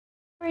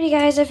Alrighty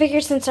guys, I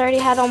figured since I already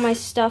had all my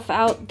stuff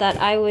out that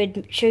I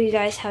would show you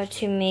guys how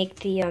to make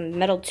the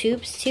metal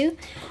tubes too.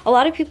 A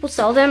lot of people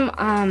sell them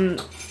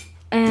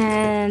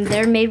and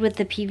they're made with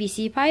the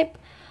PVC pipe.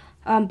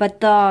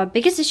 But the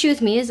biggest issue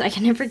with me is I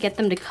can never get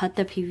them to cut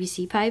the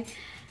PVC pipe,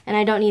 and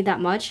I don't need that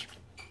much.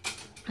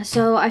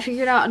 So I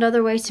figured out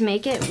another way to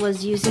make it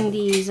was using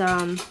these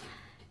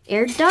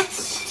air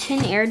ducts,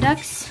 tin air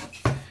ducts.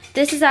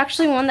 This is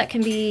actually one that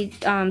can be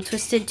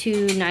twisted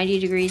to 90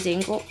 degree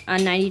angle,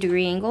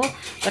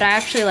 but I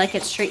actually like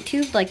it straight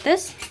tubed like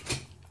this.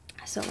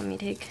 So let me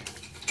take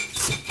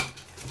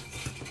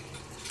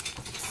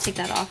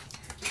that off.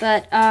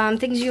 But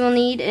things you will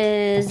need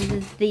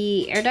is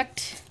the air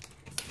duct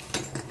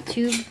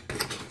tube.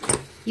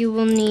 You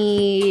will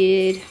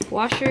need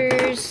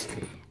washers,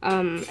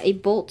 a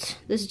bolt.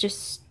 This is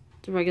just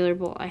the regular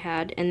bolt I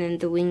had, and then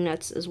the wing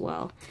nuts as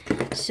well.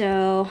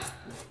 So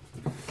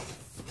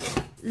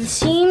the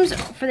seams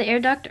for the air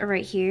duct are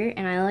right here,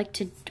 and I like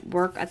to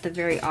work at the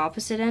very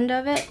opposite end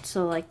of it,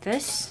 so like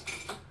this.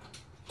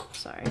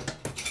 Sorry.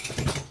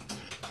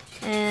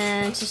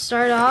 And to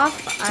start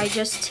off, I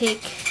just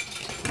take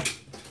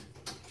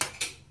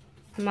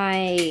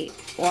my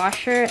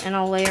washer and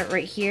I'll lay it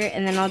right here,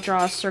 and then I'll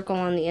draw a circle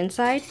on the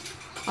inside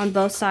on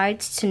both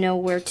sides to know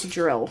where to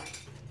drill.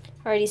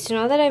 Alrighty, so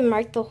now that I've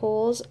marked the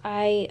holes,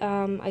 I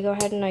go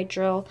ahead and I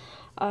drill.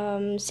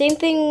 Same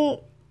thing.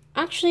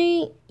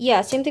 Actually,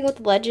 yeah, same thing with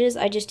the ledges.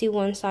 I just do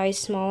one size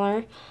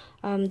smaller.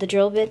 The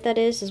drill bit, that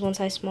is one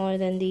size smaller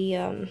than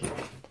the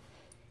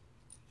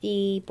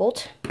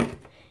bolt.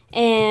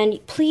 And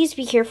please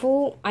be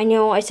careful. I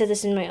know I said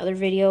this in my other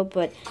video,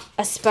 but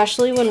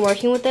especially when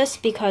working with this,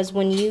 because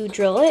when you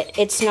drill it,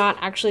 it's not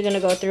actually going to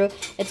go through.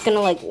 It's going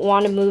to like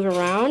want to move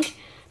around.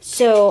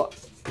 So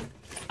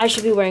I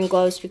should be wearing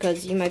gloves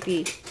because you might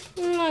be,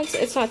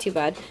 it's not too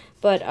bad.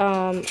 But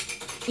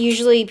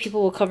usually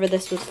people will cover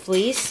this with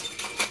fleece.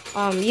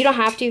 You don't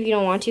have to if you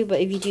don't want to,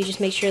 but if you do, just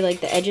make sure like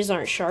the edges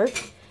aren't sharp,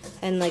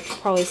 and like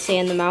probably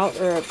sand them out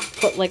or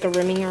put like a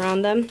rimming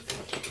around them.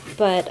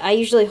 But I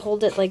usually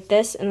hold it like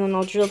this, and then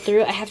I'll drill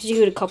through. I have to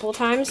do it a couple of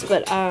times,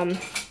 but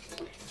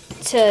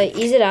to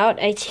ease it out,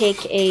 I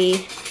take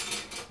a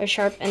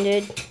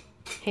sharp-ended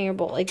hanger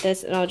bolt like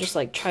this, and I'll just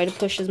like try to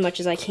push as much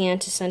as I can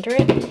to center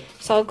it.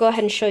 So I'll go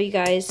ahead and show you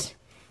guys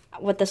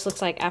what this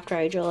looks like after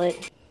I drill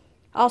it.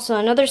 Also,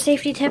 another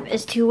safety tip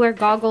is to wear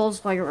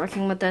goggles while you're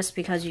working with this,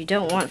 because you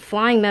don't want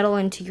flying metal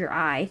into your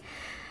eye.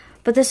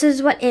 But this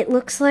is what it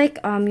looks like.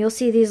 You'll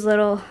see these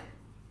little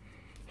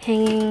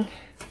hanging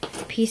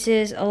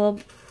pieces,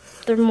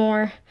 they're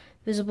more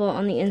visible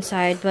on the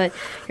inside, but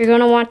you're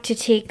going to want to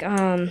take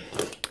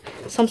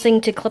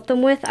something to clip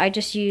them with. I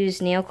just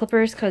use nail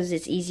clippers because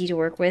it's easy to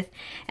work with.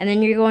 And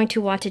then you're going to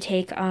want to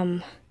take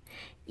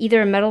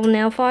either a metal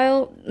nail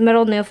file.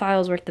 Metal nail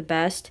files work the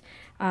best.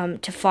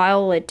 To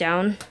file it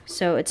down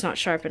so it's not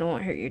sharp and it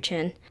won't hurt your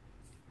chin.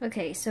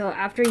 Okay, so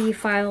after you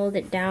filed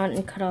it down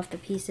and cut off the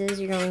pieces,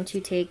 you're going to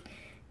take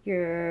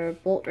your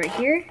bolt right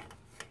here,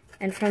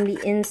 and from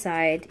the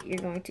inside you're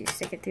going to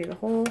stick it through the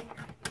hole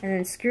and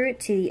then screw it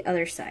to the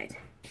other side,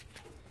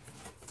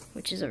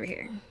 which is over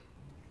here.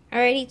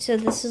 Alrighty, so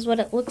this is what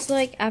it looks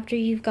like after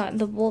you've gotten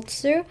the bolts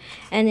through,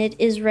 and it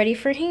is ready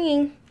for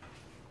hanging.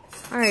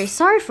 Alright,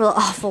 sorry for the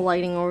awful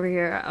lighting over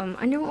here.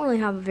 I don't really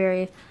have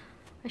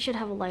I should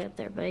have a light up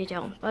there, but I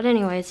don't. But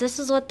anyways, this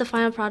is what the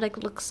final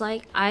product looks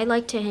like. I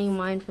like to hang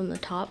mine from the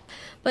top,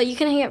 but you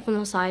can hang it from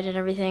the side and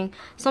everything.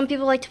 Some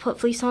people like to put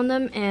fleece on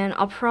them, and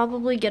I'll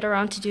probably get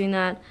around to doing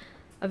that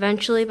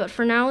eventually, but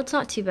for now it's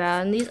not too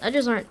bad. And these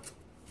edges aren't,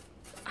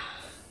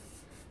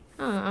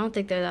 I don't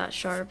think they're that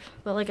sharp,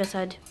 but like I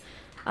said,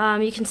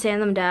 you can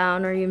sand them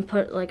down, or you can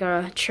put like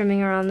a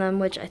trimming around them,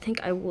 which I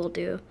think I will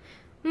do.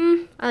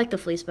 I like the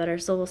fleece better,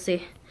 so we'll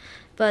see.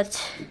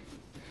 But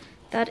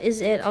that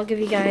is it. I'll show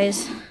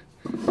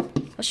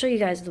you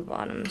guys the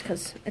bottom,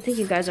 because I think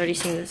you guys already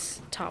seen this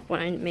top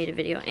when I made a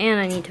video, and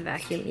I need to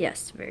vacuum.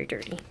 Yes, very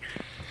dirty.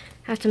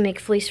 I have to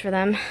make fleece for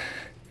them,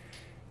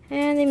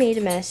 and they made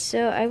a mess.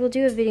 So I will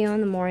do a video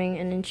in the morning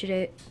and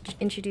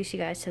introduce you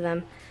guys to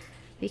them,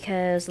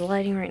 because the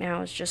lighting right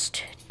now is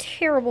just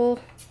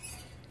terrible.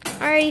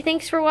 Alrighty,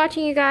 thanks for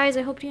watching, you guys.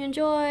 I hope you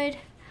enjoyed.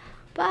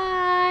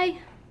 Bye.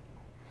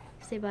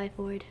 Say bye,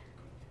 Ford.